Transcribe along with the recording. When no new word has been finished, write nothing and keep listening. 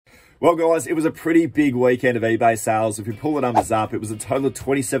Well, guys, it was a pretty big weekend of eBay sales. If you pull the numbers up, it was a total of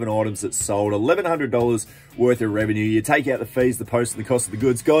 27 items that sold, $1,100 worth of revenue. You take out the fees, the post, and the cost of the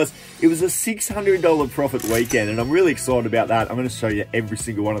goods. Guys, it was a $600 profit weekend, and I'm really excited about that. I'm going to show you every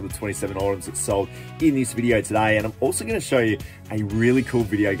single one of the 27 items that sold in this video today, and I'm also going to show you a really cool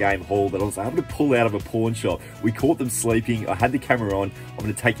video game haul that I was able to pull out of a pawn shop. We caught them sleeping. I had the camera on. I'm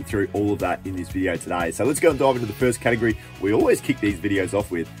going to take you through all of that in this video today. So let's go and dive into the first category. We always kick these videos off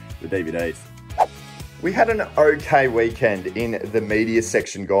with the DVDs. We had an okay weekend in the media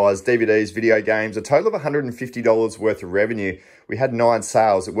section, guys. DVDs, video games, a total of $150 worth of revenue. We had 9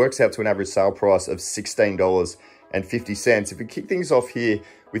 sales. It works out to an average sale price of $16.50. If we kick things off here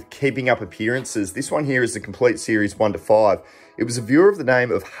with keeping up appearances, this one here is the complete series 1 to 5. It was a viewer of the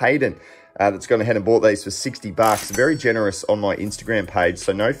name of Hayden that's gone ahead and bought these for $60. Very generous on my Instagram page,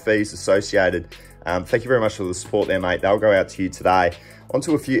 so no fees associated. Thank you very much for the support there, mate. They'll go out to you today.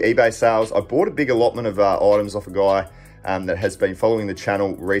 Onto a few eBay sales. I bought a big allotment of items off a guy that has been following the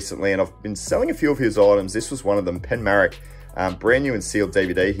channel recently, and I've been selling a few of his items. This was one of them, Pen Marek, brand new and sealed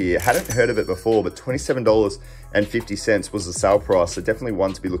DVD here. Hadn't heard of it before, but $27.50 was the sale price, so definitely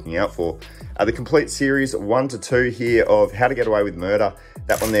one to be looking out for. The complete series 1 to 2 here of How to Get Away with Murder.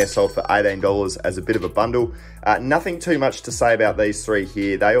 That one there sold for $18 as a bit of a bundle. Nothing too much to say about these 3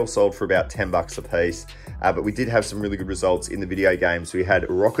 here. They all sold for about 10 bucks a piece, but we did have some really good results in the video games. We had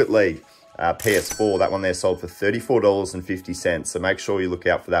Rocket League, PS4, that one there sold for $34.50. So make sure you look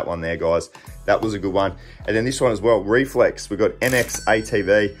out for that one there, guys. That was a good one. And then this one as well, Reflex. We've got MX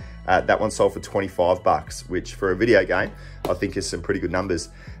ATV. That one sold for 25 bucks, which for a video game, I think is some pretty good numbers.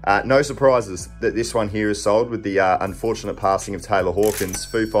 No surprises that this one here is sold with the unfortunate passing of Taylor Hawkins,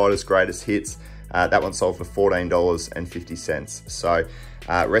 Foo Fighters' Greatest Hits. That one sold for $14.50. So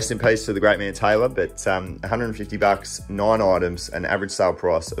rest in peace to the great man Taylor, but 150 bucks, 9 items, an average sale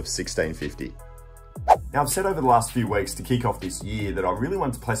price of $16.50. Now, I've said over the last few weeks to kick off this year that I really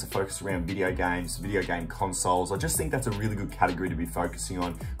want to place a focus around video games, video game consoles. I just think that's a really good category to be focusing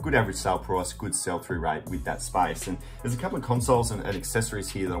on. Good average sale price, good sell-through rate with that space. And there's a couple of consoles and accessories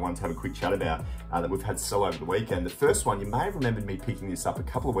here that I wanted to have a quick chat about that we've had to sell over the weekend. The first one, you may have remembered me picking this up a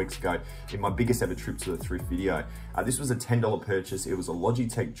couple of weeks ago in my biggest ever trip to the thrift video. This was a $10 purchase. It was a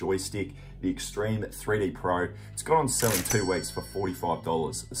Logitech joystick, the Extreme 3D Pro. It's gone on sale in 2 weeks for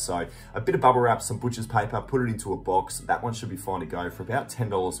 $45. So a bit of bubble wrap, some butcher's paper, put it into a box. That one should be fine to go for about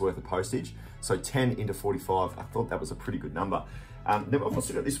 $10 worth of postage. So 10 into 45, I thought that was a pretty good number. Then I've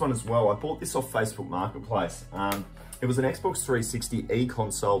also got this one as well. I bought this off Facebook Marketplace. It was an Xbox 360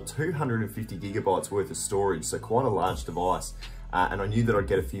 e-console, 250 gigabytes worth of storage, so quite a large device. And I knew that I'd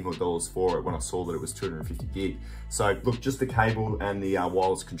get a few more dollars for it when I saw that it was 250 gig. So look, just the cable and the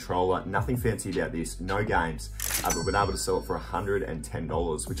wireless controller, nothing fancy about this, no games, but we've been able to sell it for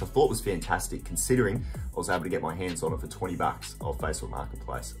 $110, which I thought was fantastic considering I was able to get my hands on it for 20 bucks off Facebook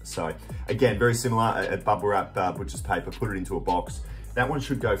Marketplace. So again, very similar, a bubble wrap, butcher's paper, put it into a box. That one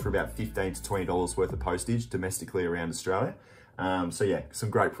should go for about $15 to $20 worth of postage domestically around Australia. So yeah, some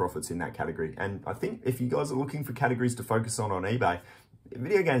great profits in that category. And I think if you guys are looking for categories to focus on eBay,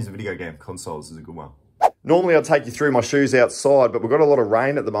 video games and video game consoles is a good one. Normally I'll take you through my shoes outside, but we've got a lot of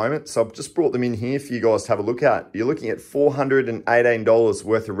rain at the moment, so I've just brought them in here for you guys to have a look at. You're looking at $418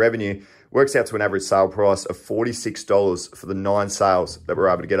 worth of revenue. Works out to an average sale price of $46 for the 9 sales that we're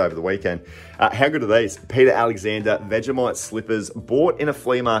able to get over the weekend. How good are these? Peter Alexander Vegemite slippers, bought in a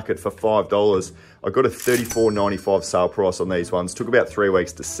flea market for $5. I got a $34.95 sale price on these ones. Took about 3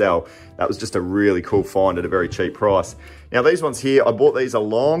 weeks to sell. That was just a really cool find at a very cheap price. Now these ones here, I bought these a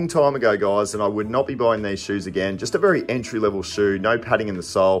long time ago, guys, and I would not be buying these shoes again. Just a very entry-level shoe, no padding in the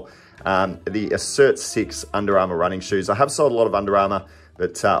sole. The Assert 6 Under Armour running shoes. I have sold a lot of Under Armour,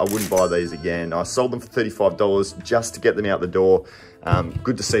 but I wouldn't buy these again. I sold them for $35 just to get them out the door.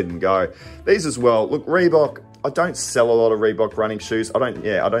 Good to see them go. These as well, look, Reebok, I don't sell a lot of Reebok running shoes. I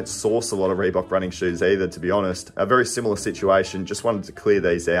don't source a lot of Reebok running shoes either, to be honest. A very similar situation, just wanted to clear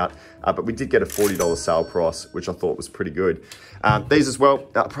these out. But we did get a $40 sale price, which I thought was pretty good. These as well,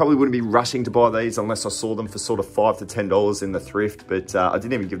 I probably wouldn't be rushing to buy these unless I saw them for sort of $5 to $10 in the thrift, but I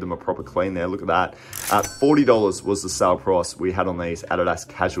didn't even give them a proper clean there, look at that. $40 was the sale price we had on these Adidas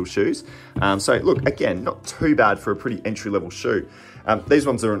casual shoes. So look, again, not too bad for a pretty entry-level shoe. These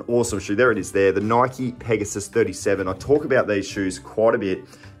ones are an awesome shoe. There it is there, the Nike Pegasus 37. I talk about these shoes quite a bit.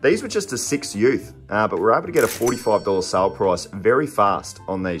 These were just a 6 youth, but we're able to get a $45 sale price very fast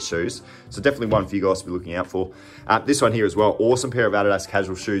on these shoes. So definitely one for you guys to be looking out for. This one here as well, awesome pair of Adidas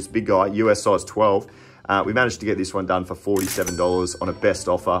casual shoes, big guy, US size 12. We managed to get this one done for $47 on a best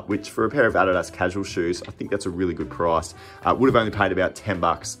offer, which for a pair of Adidas casual shoes, I think that's a really good price. Would have only paid about 10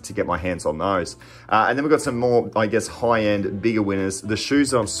 bucks to get my hands on those. And then we've got some more, I guess, high-end, bigger winners. The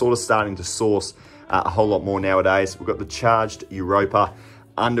shoes that I'm sort of starting to source a whole lot more nowadays. We've got the Charged Europa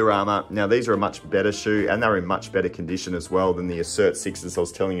Under Armour. Now, these are a much better shoe, and they're in much better condition as well than the Assert 6s I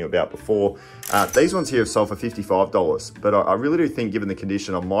was telling you about before. These ones here have sold for $55, but I really do think, given the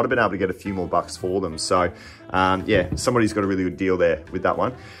condition, I might have been able to get a few more bucks for them. So, yeah, somebody's got a really good deal there with that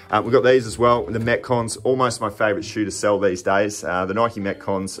one. We've got these as well, the Metcons, almost my favorite shoe to sell these days. The Nike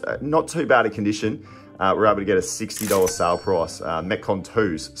Metcons, not too bad a condition. We're able to get a $60 sale price, Metcon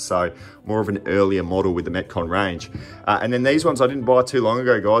 2s, so more of an earlier model with the Metcon range. And then these ones I didn't buy too long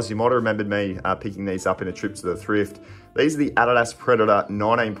ago, guys. You might have remembered me picking these up in a trip to the thrift. These are the Adidas Predator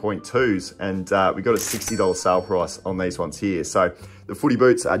 19.2s, and we got a $60 sale price on these ones here. So the footy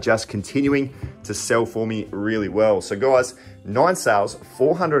boots are just continuing to sell for me really well. So guys, 9 sales,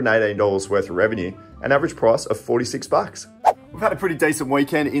 $418 worth of revenue, an average price of 46 bucks. We've had a pretty decent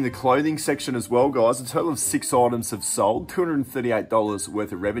weekend in the clothing section as well, guys. A total of 6 items have sold, $238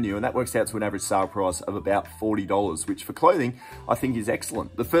 worth of revenue, and that works out to an average sale price of about $40, which for clothing, I think is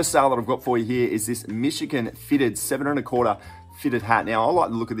excellent. The first sale that I've got for you here is this Michigan fitted 7¼ fitted hat. Now, I like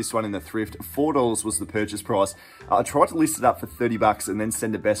the look of this one in the thrift. $4 was the purchase price. I tried to list it up for 30 bucks and then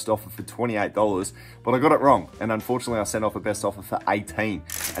send a best offer for $28, but I got it wrong. And unfortunately, I sent off a best offer for 18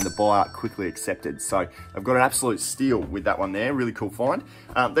 and the buyer quickly accepted. So I've got an absolute steal with that one there. Really cool find.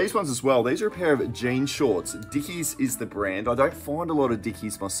 These ones as well. These are a pair of jean shorts. Dickies is the brand. I don't find a lot of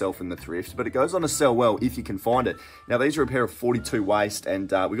Dickies myself in the thrift, but it goes on to sell well if you can find it. Now, these are a pair of 42 waist,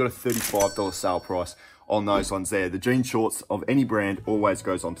 and we got a $35 sale price on those ones there. The jean shorts of any brand always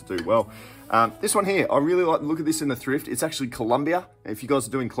goes on to do well. This one here, I really like the look of this in the thrift. It's actually Columbia. If you guys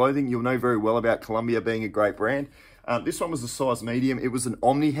are doing clothing, you'll know very well about Columbia being a great brand. This one was a size medium. It was an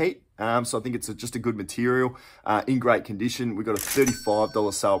Omni Heat, so I think it's just a good material, in great condition. We got a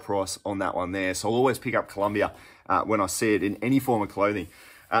 $35 sale price on that one there. So I'll always pick up Columbia when I see it in any form of clothing.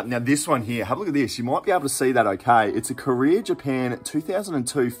 Now this one here, have a look at this. You might be able to see that okay. It's a Korea Japan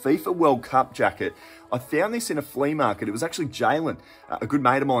 2002 FIFA World Cup jacket. I found this in a flea market. It was actually Jalen, a good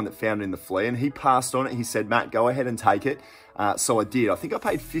mate of mine, that found it in the flea, and he passed on it. He said, Matt, go ahead and take it. So I did. I think I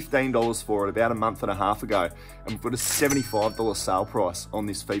paid $15 for it about a month and a half ago, and we've got a $75 sale price on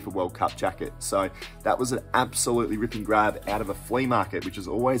this FIFA World Cup jacket. So that was an absolutely ripping grab out of a flea market, which is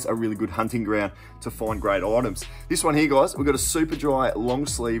always a really good hunting ground to find great items. This one here, guys, we've got a super dry long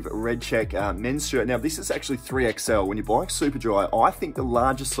sleeve red check men's shirt. Now this is actually 3XL. When you're buying super dry, I think the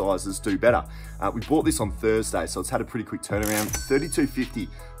larger sizes do better. We bought this on Thursday, so it's had a pretty quick turnaround. $32.50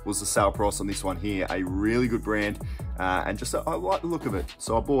 was the sale price on this one here. A really good brand, and just I like the look of it,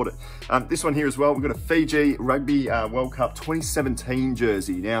 so I bought it. This one here as well, we've got a Fiji Rugby World Cup 2017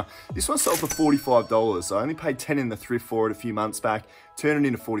 jersey. Now, this one sold for $45. I only paid 10 in the thrift for it a few months back. Turn it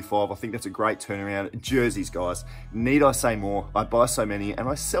into 45. I think that's a great turnaround. Jerseys, guys, need I say more? I buy so many and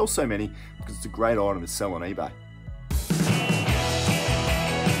I sell so many because it's a great item to sell on eBay.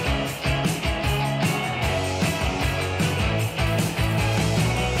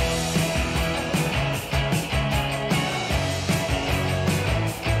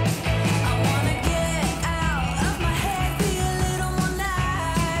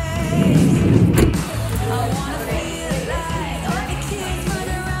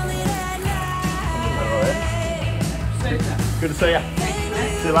 Good to see you.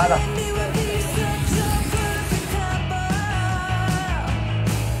 See you later.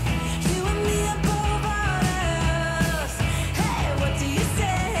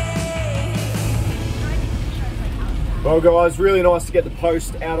 Well guys, really nice to get the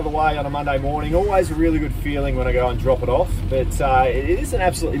post out of the way on a Monday morning. Always a really good feeling when I go and drop it off, but it is an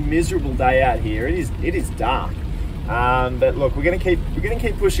absolutely miserable day out here. It is dark. But look, we're gonna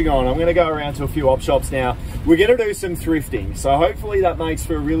keep pushing on. I'm gonna go around to a few op shops now. We're gonna do some thrifting, so hopefully that makes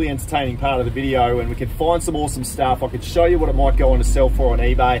for a really entertaining part of the video, and we can find some awesome stuff. I could show you what it might go on to sell for on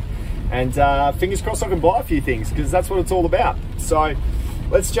eBay, and fingers crossed I can buy a few things, because that's what it's all about. So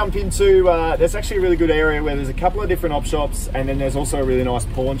let's jump into, there's actually a really good area where there's a couple of different op shops, and then there's also a really nice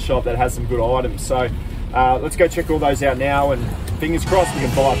pawn shop that has some good items. So let's go check all those out now, and fingers crossed we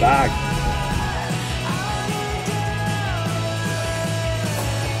can buy a bag.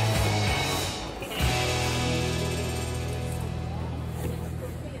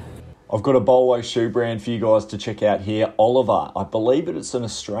 I've got a Bolo shoe brand for you guys to check out here. Oliver, I believe it's an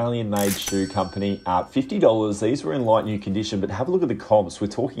Australian-made shoe company. $50. These were in light new condition, but have a look at the comps. We're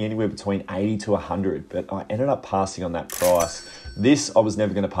talking anywhere between 80 to 100, but I ended up passing on that price. This I was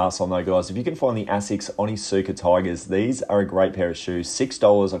never going to pass on though, guys. If you can find the Asics Onitsuka Tigers, these are a great pair of shoes.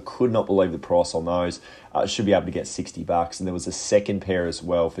 $6. I could not believe the price on those. Should be able to get $60. And there was a second pair as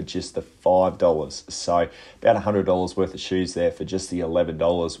well for just the $5. So about $100 worth of shoes there for just the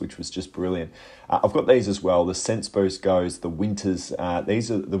 $11, which was just brilliant. I've got these as well. The Sense Boost Goes, the Winters.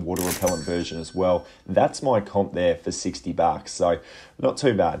 These are the water repellent version as well. That's my comp there for $60. So not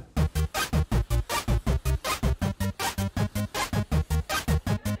too bad.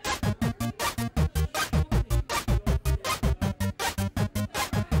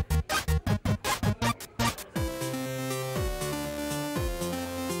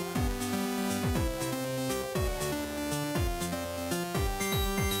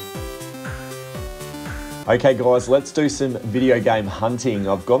 Okay guys, let's do some video game hunting.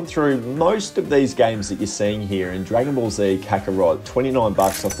 I've gone through most of these games that you're seeing here. In Dragon Ball Z Kakarot, $29.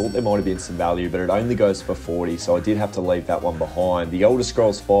 I thought there might have been some value, but it only goes for 40, so I did have to leave that one behind. The Elder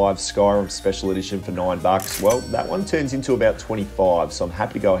Scrolls 5 Skyrim Special Edition for $9. Well, that one turns into about 25, so I'm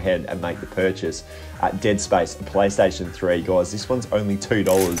happy to go ahead and make the purchase. Dead Space, PlayStation 3, guys, this one's only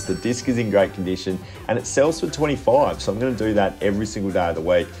 $2. The disc is in great condition and it sells for 25, so I'm going to do that every single day of the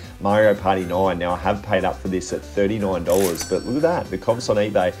week. Mario Party 9, now I have paid up for this at $39, but look at that, the comps on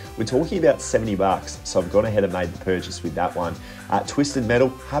eBay, we're talking about $70, so I've gone ahead and made the purchase with that one. Twisted Metal,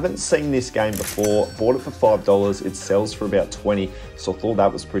 haven't seen this game before, bought it for $5, it sells for about 20, so I thought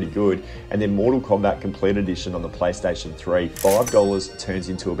that was pretty good. And then Mortal Kombat Complete Edition on the PlayStation 3, $5 turns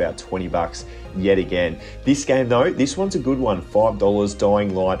into about $20 yet again. This game though, this one's a good one, $5,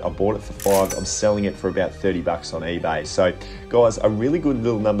 Dying Light, I bought it for $5, I'm selling it for about $30 on eBay. So guys, a really good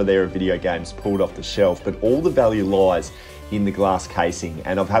little number there of video games pulled off the shelf, but all the value lies in the glass casing.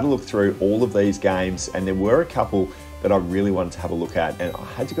 And I've had a look through all of these games and there were a couple that I really wanted to have a look at, and I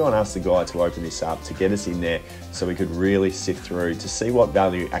had to go and ask the guy to open this up to get us in there so we could really sift through to see what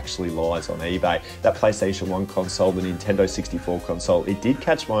value actually lies on eBay. That PlayStation 1 console, the Nintendo 64 console, it did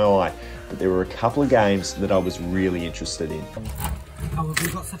catch my eye, but there were a couple of games that I was really interested in. Oh,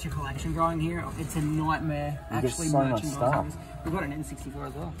 we've got such a collection going here. It's a nightmare actually merchandising this. We've got an N64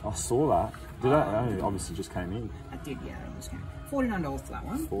 as well. I saw that. Did that? Oh, obviously just came in. I did, yeah. It just came. $49 for that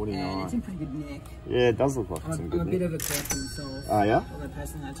one. $49. And it's in pretty good nick. Yeah, it does look like it's in good nick. I'm a bit of a collector myself. Oh, yeah? Although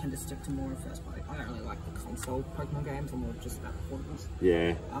personally I tend to stick to more first party. I don't really like the console Pokemon games. I'm more just about the portables.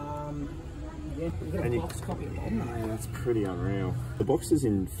 Yeah. Yeah, we've got a box copy of them. Yeah, that's pretty unreal. The box is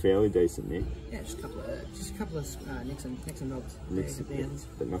in fairly decent nick. Yeah, just a couple of nicks and knobs. Nicks,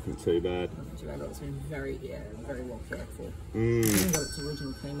 but nothing too bad. Nothing too bad. It's been very well cared for. Mm. Even got its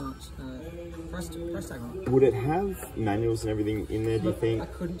original Kmart price tag on it. Would it have manuals and everything in there, do you think? I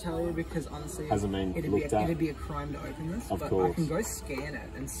couldn't tell you because honestly, hasn't been looked at. It'd be a crime to open this. Of course. I can go scan it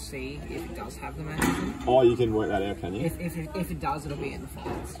and see if it does have the manuals. Oh, you can work that out, can you? If it does, it'll be in the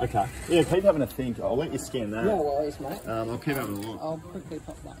files. Okay. Yeah, keep having a think. I'll let you scan that. No worries, mate. I'll keep having a look. I'll quickly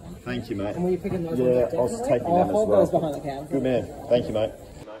pop that one. Thank you, mate. And were you picking those ones up? Yeah, I was taking them as well. I'll hold those behind the counter. Good man. Thank you, mate.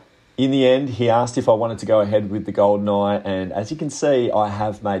 In the end, he asked if I wanted to go ahead with the GoldenEye, and as you can see, I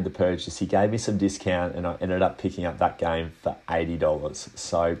have made the purchase. He gave me some discount, and I ended up picking up that game for $80.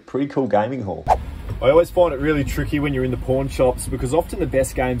 So, pretty cool gaming haul. I always find it really tricky when you're in the pawn shops because often the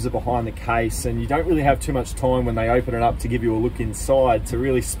best games are behind the case and you don't really have too much time when they open it up to give you a look inside to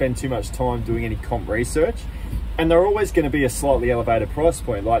really spend too much time doing any comp research. And they're always going to be a slightly elevated price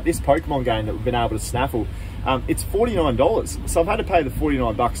point. Like this Pokemon game that we've been able to snaffle, it's $49. So I've had to pay the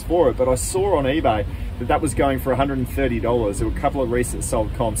 $49 for it, but I saw on eBay that was going for $130. There were a couple of recent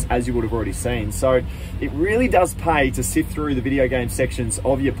sold comps, as you would have already seen. So it really does pay to sift through the video game sections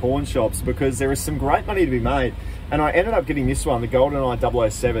of your pawn shops because there is some great money to be made. And I ended up getting this one, the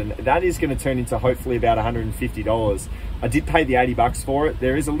GoldenEye 007. That is going to turn into hopefully about $150. I did pay the $80 for it.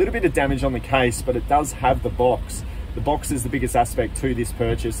 There is a little bit of damage on the case, but it does have the box. The box is the biggest aspect to this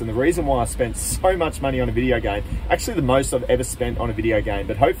purchase, and the reason why I spent so much money on a video game, actually the most I've ever spent on a video game,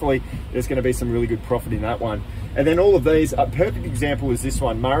 but hopefully there's going to be some really good profit in that one. And then all of these, a perfect example is this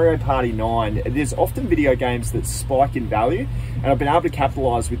one, Mario Party 9. There's often video games that spike in value, and I've been able to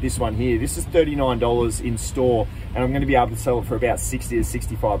capitalize with this one here. This is $39 in store, and I'm going to be able to sell it for about 60 to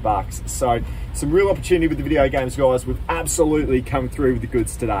 65 bucks. So some real opportunity with the video games, guys. We've absolutely come through with the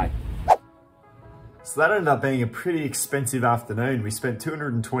goods today. So that ended up being a pretty expensive afternoon. We spent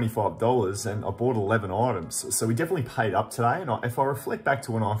 $225 and I bought 11 items. So we definitely paid up today. And if I reflect back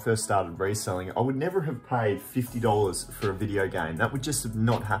to when I first started reselling, I would never have paid $50 for a video game. That would just have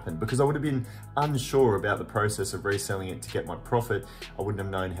not happened because I would have been unsure about the process of reselling it to get my profit. I wouldn't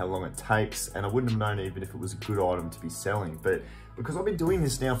have known how long it takes, and I wouldn't have known even if it was a good item to be selling. But because I've been doing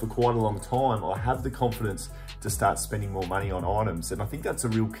this now for quite a long time, I have the confidence to start spending more money on items. And I think that's a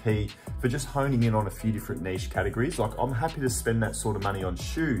real key for just honing in on a few different niche categories. Like, I'm happy to spend that sort of money on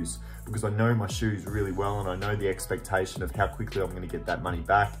shoes because I know my shoes really well and I know the expectation of how quickly I'm going to get that money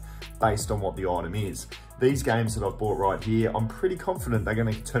back based on what the item is. These games that I've bought right here, I'm pretty confident they're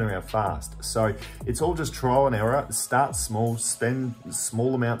going to turn around fast. So it's all just trial and error. Start small, spend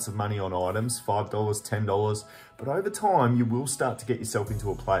small amounts of money on items, $5, $10, but over time you will start to get yourself into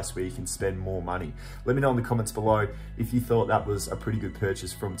a place where you can spend more money. Let me know in the comments below if you thought that was a pretty good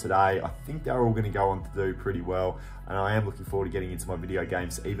purchase from today. I think they're all going to go on to do pretty well, and I am looking forward to getting into my video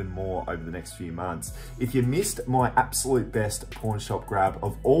games even more over the next few months. If you missed my absolute best pawn shop grab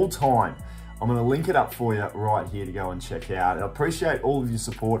of all time, I'm going to link it up for you right here to go and check out. I appreciate all of your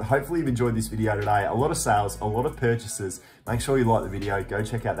support. Hopefully you've enjoyed this video today. A lot of sales, a lot of purchases. Make sure you like the video. Go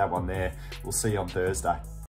check out that one there. We'll see you on Thursday.